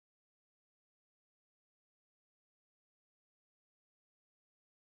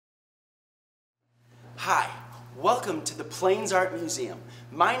Hi, welcome to the Plains Art Museum.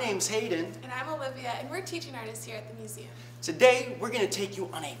 My name's Hayden. And I'm Olivia, and we're teaching artists here at the museum. Today, we're going to take you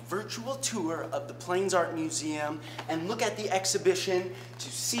on a virtual tour of the Plains Art Museum and look at the exhibition To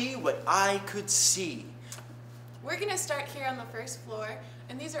See What I Could See. We're going to start here on the first floor,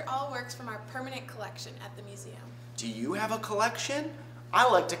 and these are all works from our permanent collection at the museum. Do you have a collection? I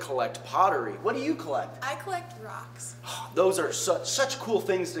like to collect pottery. What do you collect? I collect rocks. Those are such cool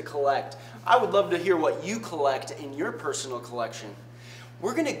things to collect. I would love to hear what you collect in your personal collection.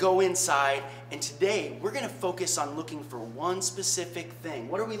 We're going to go inside, and today we're going to focus on looking for one specific thing.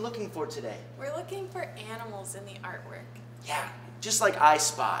 What are we looking for today? We're looking for animals in the artwork. Yeah, just like I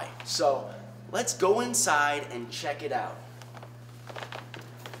Spy. So let's go inside and check it out.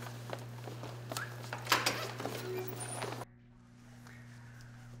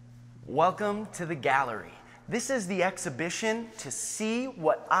 Welcome to the gallery. This is the exhibition To See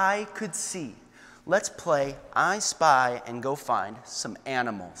What I Could See. Let's play I Spy and go find some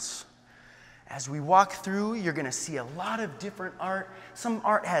animals. As we walk through, you're going to see a lot of different art. Some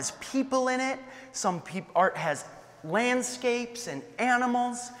art has people in it. Some art has landscapes and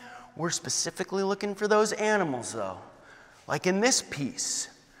animals. We're specifically looking for those animals, though. Like in this piece,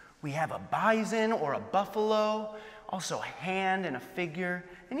 we have a bison or a buffalo, also a hand and a figure.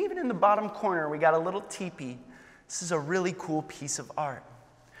 And even in the bottom corner, we got a little teepee. This is a really cool piece of art.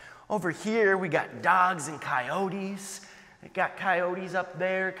 Over here, we got dogs and coyotes. We got coyotes up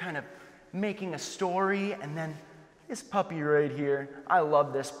there kind of making a story. And then this puppy right here. I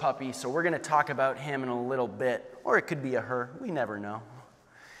love this puppy, so we're going to talk about him in a little bit. Or it could be a her. We never know.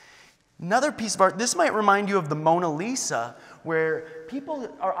 Another piece of art, this might remind you of the Mona Lisa, where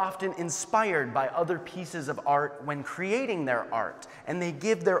people are often inspired by other pieces of art when creating their art, and they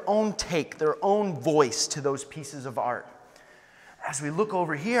give their own take, their own voice to those pieces of art. As we look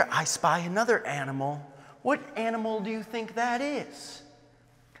over here, I spy another animal. What animal do you think that is?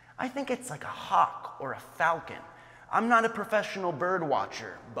 I think it's like a hawk or a falcon. I'm not a professional bird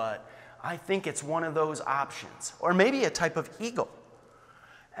watcher, but I think it's one of those options, or maybe a type of eagle.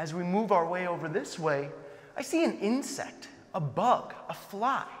 As we move our way over this way, I see an insect, a bug, a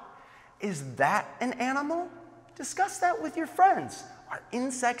fly. Is that an animal? Discuss that with your friends. Are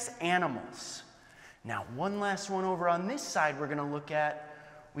insects animals? Now, one last one over on this side we're going to look at.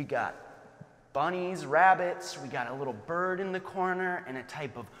 We got bunnies, rabbits, we got a little bird in the corner, and a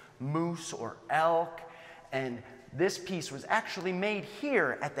type of moose or elk. And this piece was actually made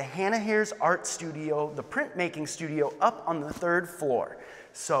here at the Hannah Hare's Art Studio, the printmaking studio up on the 3rd floor.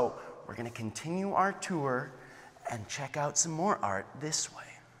 So we're going to continue our tour and check out some more art this way.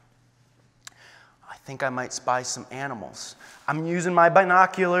 I think I might spy some animals. I'm using my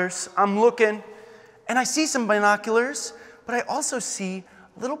binoculars. I'm looking, and I see some binoculars, but I also see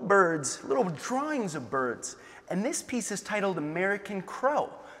little birds, little drawings of birds. And this piece is titled American Crow.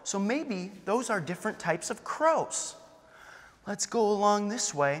 So maybe those are different types of crows. Let's go along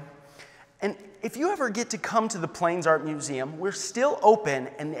this way. And if you ever get to come to the Plains Art Museum, we're still open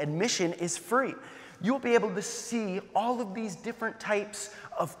and admission is free. You'll be able to see all of these different types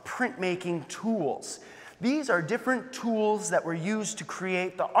of printmaking tools. These are different tools that were used to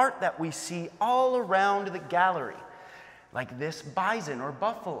create the art that we see all around the gallery, like this bison or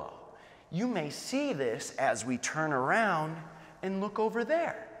buffalo. You may see this as we turn around and look over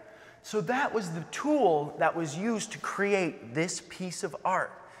there. So that was the tool that was used to create this piece of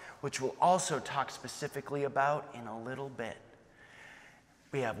art, which we'll also talk specifically about in a little bit.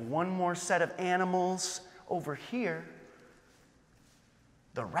 We have one more set of animals over here.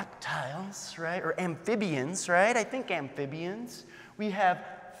 The reptiles, right? Or amphibians, right? I think amphibians. We have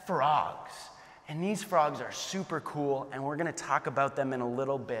frogs. And these frogs are super cool, and we're going to talk about them in a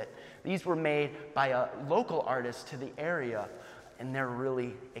little bit. These were made by a local artist to the area, and they're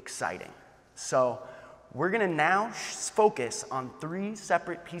really exciting. So we're going to now focus on 3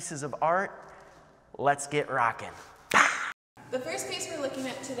 separate pieces of art. Let's get rocking. The first piece we're looking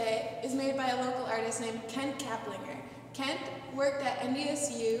at today is made by a local artist named Kent Kaplinger. Kent worked at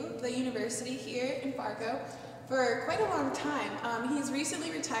NDSU, the university here in Fargo, for quite a long time. He's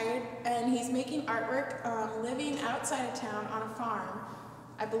recently retired, and he's making artwork living outside of town on a farm,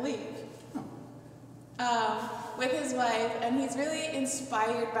 I believe, with his wife, and he's really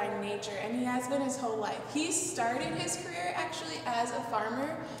inspired by nature, and he has been his whole life. He started his career actually as a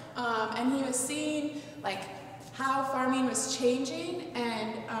farmer, and he was seeing like how farming was changing,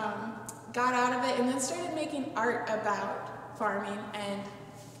 and got out of it, and then started making art about farming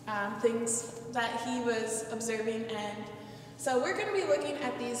and things that he was observing. And so we're going to be looking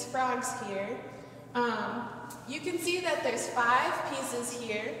at these frogs here. You can see that there's 5 pieces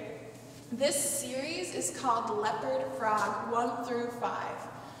here. This series is called Leopard Frog 1 through 5.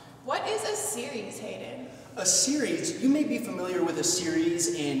 What is a series, Hayden? A series, you may be familiar with a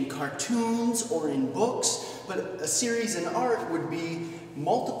series in cartoons or in books, but a series in art would be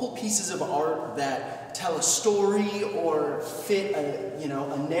multiple pieces of art that tell a story or fit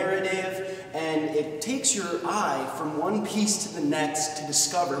a narrative, and it takes your eye from one piece to the next to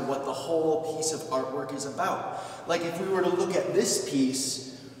discover what the whole piece of artwork is about. Like if we were to look at this piece,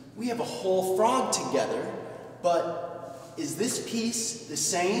 we have a whole frog together, but is this piece the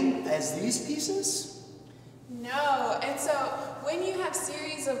same as these pieces? No, and so when you have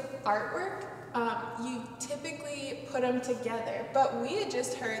series of artwork, you typically put them together. But we had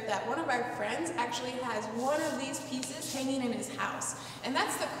just heard that one of our friends actually has one of these pieces hanging in his house. And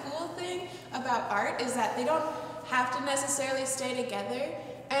that's the cool thing about art, is that they don't have to necessarily stay together.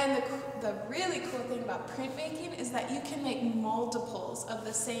 And the really cool thing about printmaking is that you can make multiples of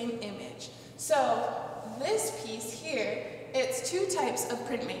the same image. So this piece here, it's two types of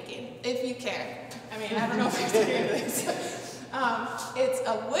printmaking, if you care. I mean, I don't know if you have to hear this. It's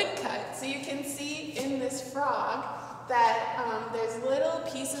a woodcut, so you can see in this frog that there's little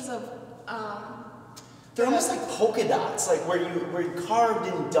pieces of... They're almost like polka dots, like where you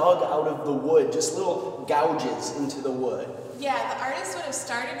carved and dug out of the wood, just little gouges into the wood. Yeah, the artist would have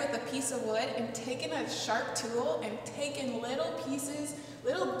started with a piece of wood and taken a sharp tool and taken little pieces,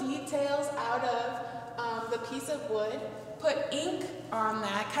 little details out of the piece of wood, put ink on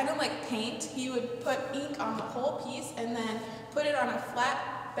that, kind of like paint. He would put ink on the whole piece and then put it on a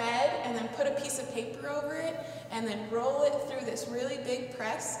flat bed and then put a piece of paper over it and then roll it through this really big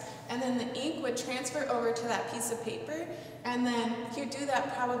press, and then the ink would transfer over to that piece of paper, and then he would do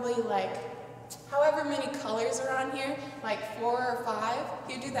that probably like however many colors are on here, like 4 or 5.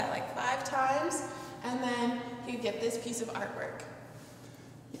 He would do that like 5 times, and then he'd get this piece of artwork.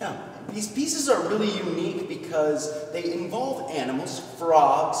 Yeah, these pieces are really unique because they involve animals,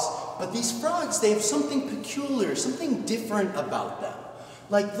 frogs, but these frogs, they have something peculiar, something different about them.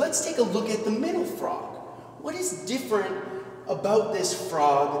 Like, let's take a look at the middle frog. What is different about this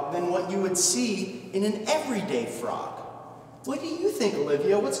frog than what you would see in an everyday frog? What do you think,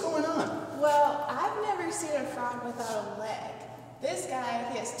 Olivia? What's going on? Well, I've never seen a frog without a leg. This guy,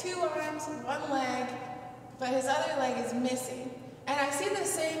 he has 2 arms, 1 leg, but his other leg is missing. And I see the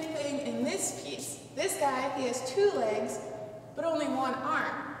same thing in this piece. This guy, he has 2 legs, but only 1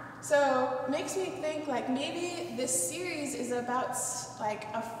 arm. So it makes me think like maybe this series is about like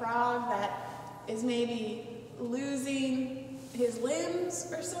a frog that is maybe losing his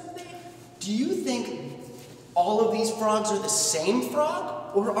limbs or something. Do you think all of these frogs are the same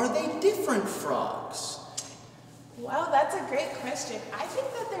frog, or are they different frogs? Well, that's a great question. I think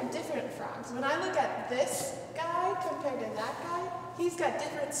that they're different frogs. When I look at this guy compared to that guy, he's got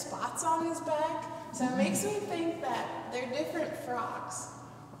different spots on his back. So it makes me think that they're different frogs.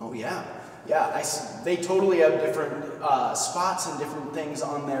 Oh yeah, yeah. They totally have different spots and different things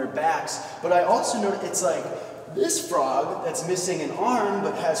on their backs. But I also noticed it's like this frog that's missing an arm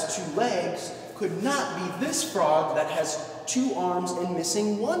but has 2 legs could not be this frog that has 2 arms and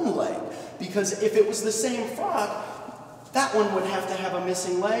missing 1 leg. Because if it was the same frog, that one would have to have a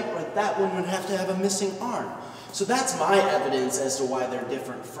missing leg, or that one would have to have a missing arm. So that's my evidence as to why they're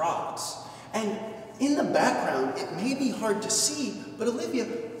different frogs. And in the background, it may be hard to see, but Olivia,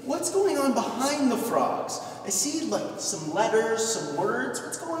 what's going on behind the frogs? I see like some letters, some words.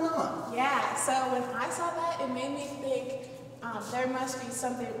 What's going on? Yeah, so when I saw that, it made me think there must be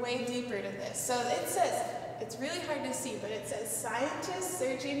something way deeper to this. So it says, it's really hard to see, but it says scientists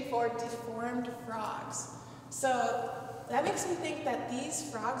searching for deformed frogs. So that makes me think that these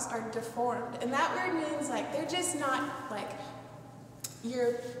frogs are deformed. And that word means like they're just not like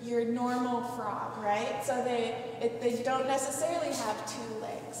your normal frog, right? So they don't necessarily have 2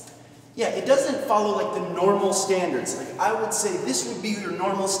 legs. Yeah, it doesn't follow like the normal standards. Like I would say this would be your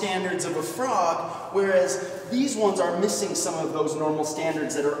normal standards of a frog, whereas these ones are missing some of those normal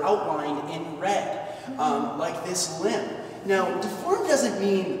standards that are outlined in red, like this limb. Now, deformed doesn't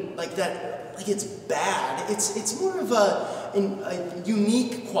mean like that, like it's bad. It's more of a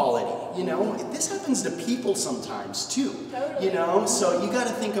unique quality, you know? This happens to people sometimes too, Totally. you know? So you got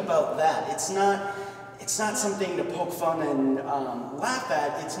to think about that. It's not something to poke fun and laugh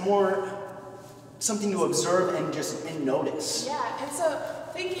at. It's more something to observe and notice. Yeah, and so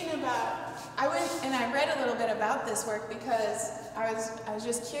thinking about, I went and I read a little bit about this work because I was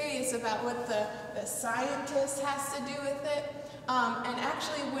just curious about what the scientist has to do with it. And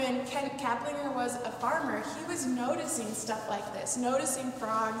actually when Kent Kaplinger was a farmer, he was noticing stuff like this, noticing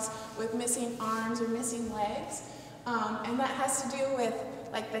frogs with missing arms or missing legs. And that has to do with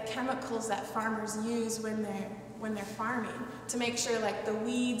like the chemicals that farmers use when they're farming to make sure like the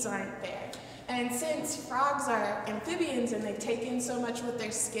weeds aren't there. And since frogs are amphibians and they take in so much with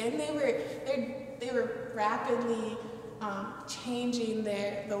their skin, they were rapidly changing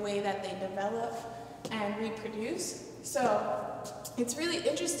the way that they develop and reproduce. So it's really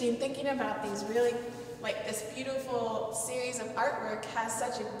interesting thinking about these really, like this beautiful series of artwork has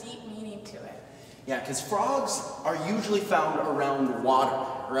such a deep meaning to it. Yeah, because frogs are usually found around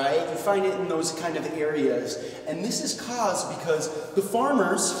water, right? You find it in those kind of areas. And this is caused because the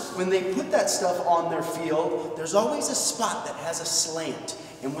farmers, when they put that stuff on their field, there's always a spot that has a slant.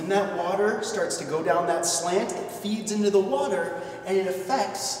 And when that water starts to go down that slant, it feeds into the water and it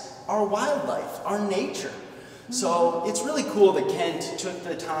affects our wildlife, our nature. So it's really cool that Kent took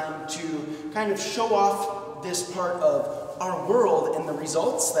the time to kind of show off this part of our world and the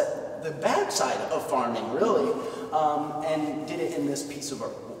results that the bad side of farming, really, and did it in this piece of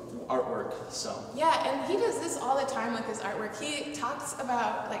artwork. So yeah, and he does this all the time with his artwork. He talks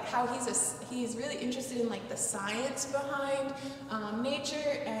about like how he's really interested in like the science behind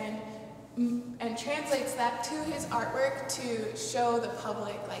nature and translates that to his artwork to show the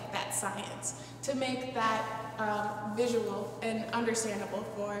public like that science, to make that visual and understandable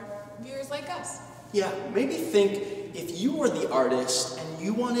for viewers like us. Yeah, maybe think if you were the artist and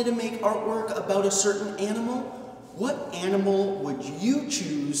you wanted to make artwork about a certain animal, what animal would you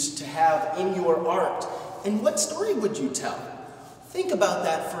choose to have in your art? And what story would you tell? Think about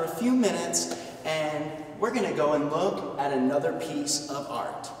that for a few minutes and we're going to go and look at another piece of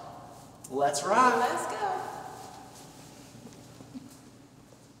art. Let's rock! Let's go!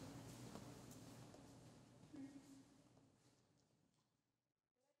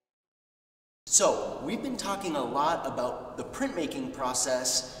 So, we've been talking a lot about the printmaking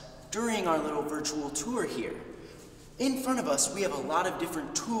process during our little virtual tour here. In front of us, we have a lot of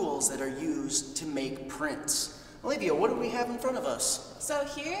different tools that are used to make prints. Olivia, what do we have in front of us? So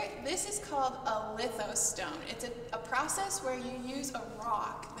here, this is called a lithostone. It's a process where you use a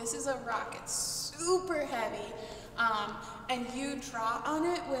rock. This is a rock, it's super heavy, and you draw on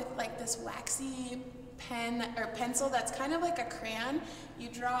it with like this waxy pen or pencil that's kind of like a crayon. You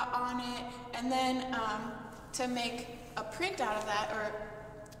draw on it, and then to make a print out of that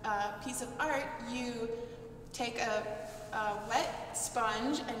or a piece of art, you take a wet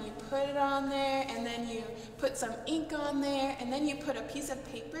sponge and you put it on there, and then you put some ink on there, and then you put a piece of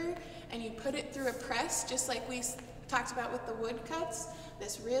paper and you put it through a press, just like we talked about with the woodcuts,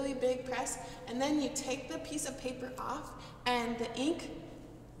 this really big press, and then you take the piece of paper off and the ink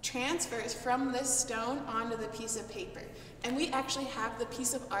transfers from this stone onto the piece of paper. And we actually have the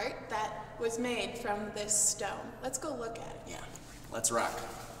piece of art that was made from this stone. Let's go look at it. Yeah, let's rock.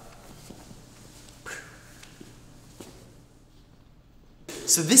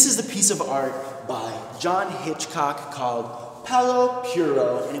 So this is the piece of art by John Hitchcock called Palo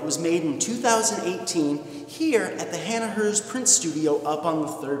Puro, and it was made in 2018 here at the Hannahurst Print Studio up on the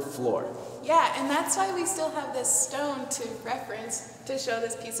 3rd floor. Yeah, and that's why we still have this stone to reference to show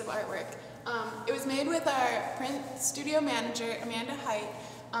this piece of artwork. It was made with our print studio manager, Amanda Height,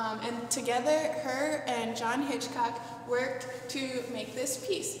 and together her and John Hitchcock worked to make this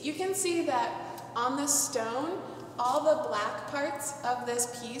piece. You can see that on the stone, all the black parts of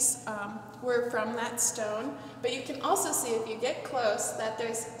this piece were from that stone, but you can also see if you get close that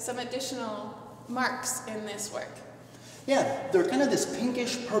there's some additional marks in this work. Yeah, they're kind of this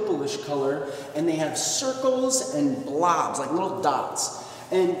pinkish purplish color, and they have circles and blobs, like little dots.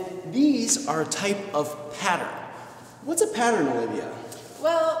 And these are a type of pattern. What's a pattern, Olivia?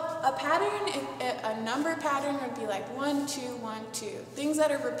 Well, a pattern, a number pattern would be like 1, 2, 1, 2, things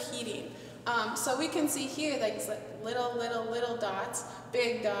that are repeating. So we can see here like little dots,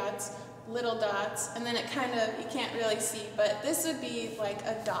 big dots, little dots, and then it kind of, you can't really see, but this would be like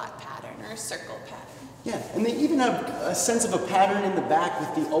a dot pattern or a circle pattern. Yeah, and they even have a sense of a pattern in the back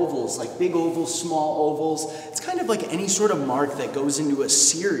with the ovals, like big ovals, small ovals. It's kind of like any sort of mark that goes into a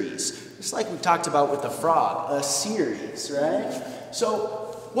series, just like we talked about with the frog, a series, right?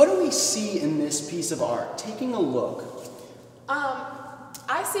 So what do we see in this piece of art? Taking a look.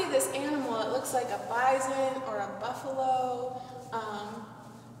 I see this animal, it looks like a bison or a buffalo,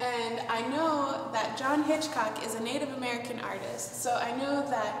 and I know that John Hitchcock is a Native American artist, so I know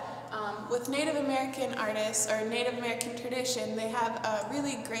that with Native American artists or Native American tradition, they have a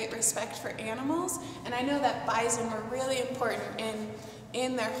really great respect for animals, and I know that bison were really important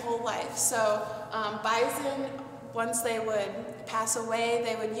in their whole life. So bison, once they would pass away,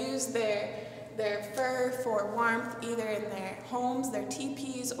 they would use their their fur for warmth, either in their homes, their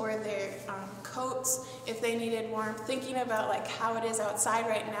teepees, or their coats if they needed warmth. Thinking about like how it is outside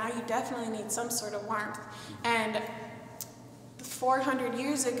right now, you definitely need some sort of warmth. And 400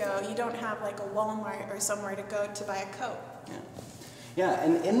 years ago, you don't have like a Walmart or somewhere to go to buy a coat. Yeah,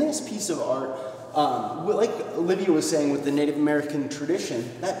 and in this piece of art, like Olivia was saying with the Native American tradition,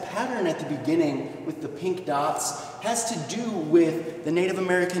 that pattern at the beginning with the pink dots has to do with the Native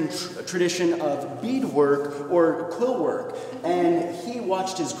American tradition of beadwork or quill work. And he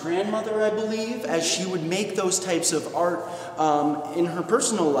watched his grandmother, I believe, as she would make those types of art in her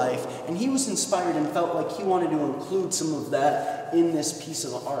personal life, and he was inspired and felt like he wanted to include some of that in this piece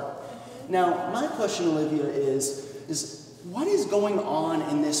of art. Now, my question, Olivia, is what is going on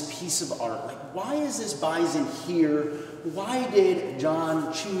in this piece of art? Like, why is this bison here? Why did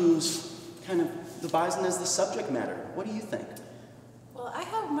John choose kind of the bison as the subject matter? What do you think? Well, I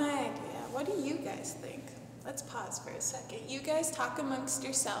have my idea. What do you guys think? Let's pause for a second. You guys talk amongst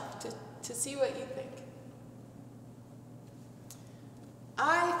yourself to see what you think.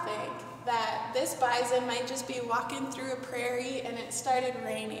 I think that this bison might just be walking through a prairie and it started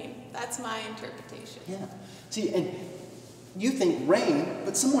raining. That's my interpretation. Yeah. See, and you think rain,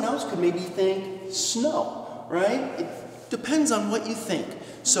 but someone else could maybe think snow, right? It depends on what you think.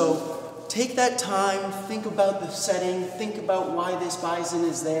 So take that time, think about the setting, think about why this bison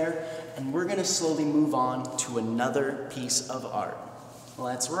is there, and we're gonna slowly move on to another piece of art.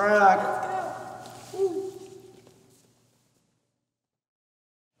 Let's rock. Let's go. Woo.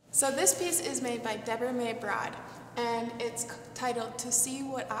 So this piece is made by Deborah May Broad, and it's titled "To See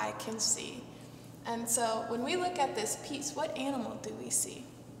What I Can See." And so when we look at this piece, what animal do we see?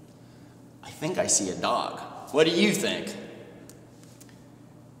 I think I see a dog. What do you think?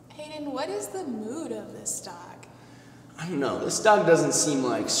 Hayden, what is the mood of this dog? I don't know. This dog doesn't seem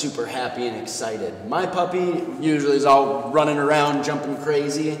like super happy and excited. My puppy usually is all running around, jumping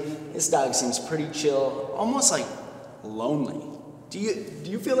crazy. This dog seems pretty chill, almost like lonely. Do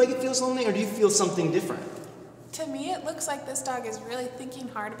you feel like it feels lonely, or do you feel something different? To me, it looks like this dog is really thinking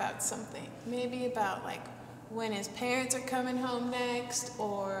hard about something. Maybe about like when his parents are coming home next,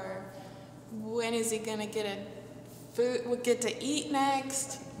 or when is he gonna get to eat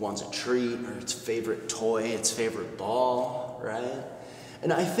next. Wants a treat, or its favorite toy, its favorite ball, right?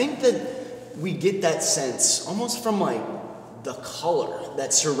 And I think that we get that sense almost from like the color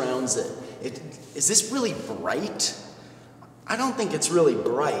that surrounds it. Is this really bright? I don't think it's really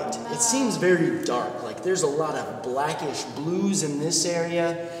bright. No. It seems very dark. Like there's a lot of blackish blues in this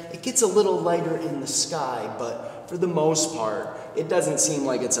area. It gets a little lighter in the sky, but for the most part, it doesn't seem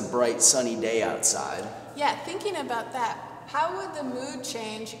like it's a bright sunny day outside. Yeah, thinking about that, how would the mood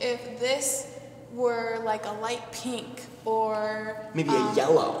change if this were like a light pink or maybe a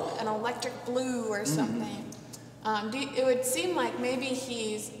yellow, an electric blue or something? It would seem like maybe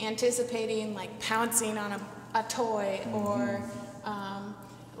he's anticipating like pouncing on a toy or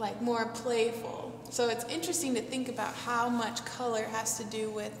like more playful. So it's interesting to think about how much color has to do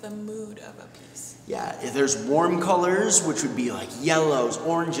with the mood of a piece. Yeah, there's warm colors, which would be like yellows,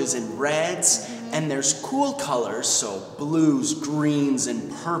 oranges, and reds, and there's cool colors, so blues, greens,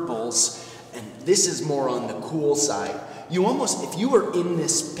 and purples, and this is more on the cool side. You almost, if you were in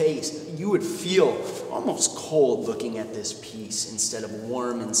this space, you would feel almost cold looking at this piece instead of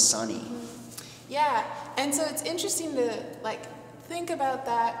warm and sunny. Yeah, and so it's interesting to like think about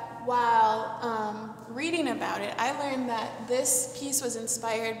that while reading about it. I learned that this piece was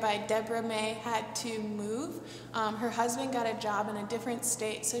inspired by Deborah May had to move. Her husband got a job in a different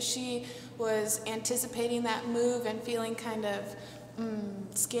state, so she was anticipating that move and feeling kind of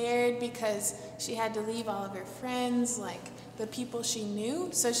scared because she had to leave all of her friends, like the people she knew.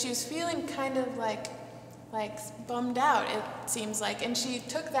 So she was feeling kind of like bummed out, it seems like, and she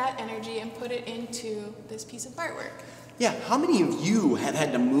took that energy and put it into this piece of artwork. Yeah, how many of you have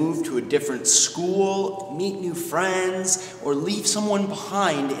had to move to a different school, meet new friends, or leave someone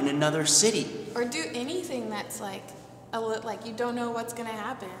behind in another city? Or do anything that's like you don't know what's gonna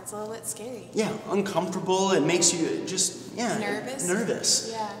happen. It's a little bit scary. Yeah, uncomfortable. It makes you just, nervous.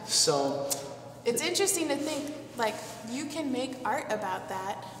 Yeah. So it's interesting to think like you can make art about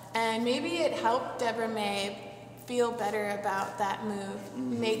that, and maybe it helped Deborah May feel better about that move,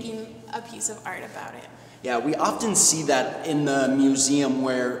 making a piece of art about it. Yeah, we often see that in the museum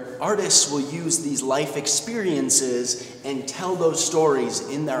where artists will use these life experiences and tell those stories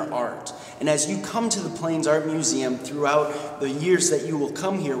in their art. And as you come to the Plains Art Museum throughout the years that you will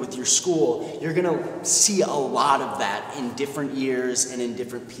come here with your school, you're gonna see a lot of that in different years and in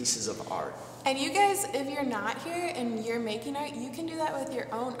different pieces of art. And you guys, if you're not here and you're making art, you can do that with your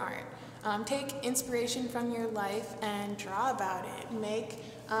own art. take inspiration from your life and draw about it. Make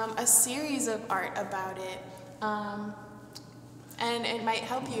a series of art about it, and it might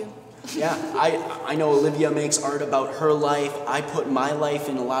help you. Yeah, I know Olivia makes art about her life. I put my life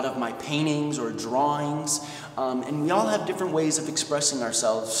in a lot of my paintings or drawings. And we all have different ways of expressing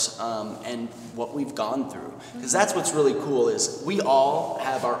ourselves and what we've gone through. Because that's what's really cool is we all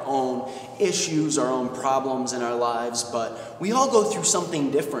have our own issues, our own problems in our lives, but we all go through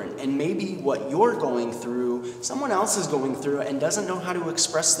something different. And maybe what you're going through, someone else is going through and doesn't know how to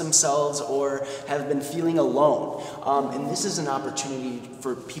express themselves or have been feeling alone. And this is an opportunity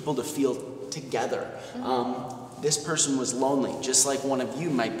for people to feel together. This person was lonely, just like one of you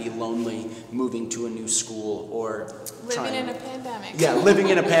might be lonely moving to a new school or living in a pandemic. Yeah, living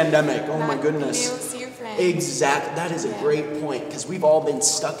in a pandemic. Oh my Not goodness. being able to see your friends. Exactly. That is a great point because we've all been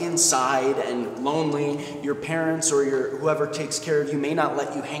stuck inside and lonely. Your parents or whoever takes care of you may not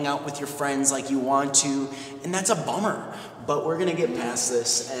let you hang out with your friends like you want to, and that's a bummer. But we're gonna get past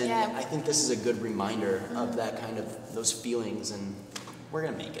this, and I think this is a good reminder of that kind of those feelings, and we're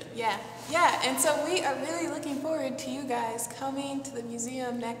gonna make it. Yeah, and so we are really looking forward to you guys coming to the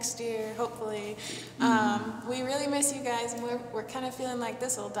museum next year, hopefully. We really miss you guys, and we're kind of feeling like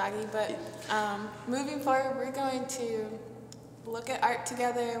this old doggy, but moving forward, we're going to look at art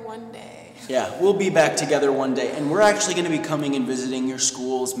together one day. Yeah, we'll be back together one day, and we're actually going to be coming and visiting your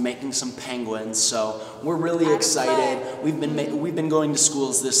schools, making some penguins, so we're really excited. We've been going to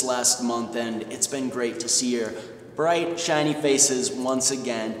schools this last month, and it's been great to see your bright, shiny faces once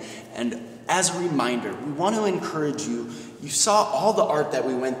again. And as a reminder, we want to encourage you. You saw all the art that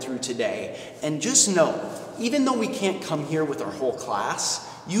we went through today, and just know, even though we can't come here with our whole class,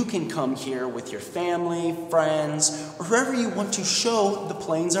 you can come here with your family, friends, or whoever you want to show the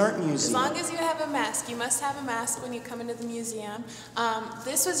Plains Art Museum. As long as you have a mask. You must have a mask when you come into the museum.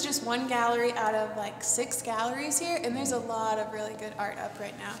 This was just one gallery out of like 6 galleries here, and there's a lot of really good art up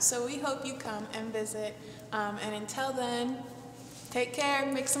right now. So we hope you come and visit. And until then, take care,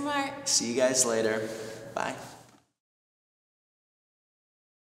 make some art. See you guys later. Bye.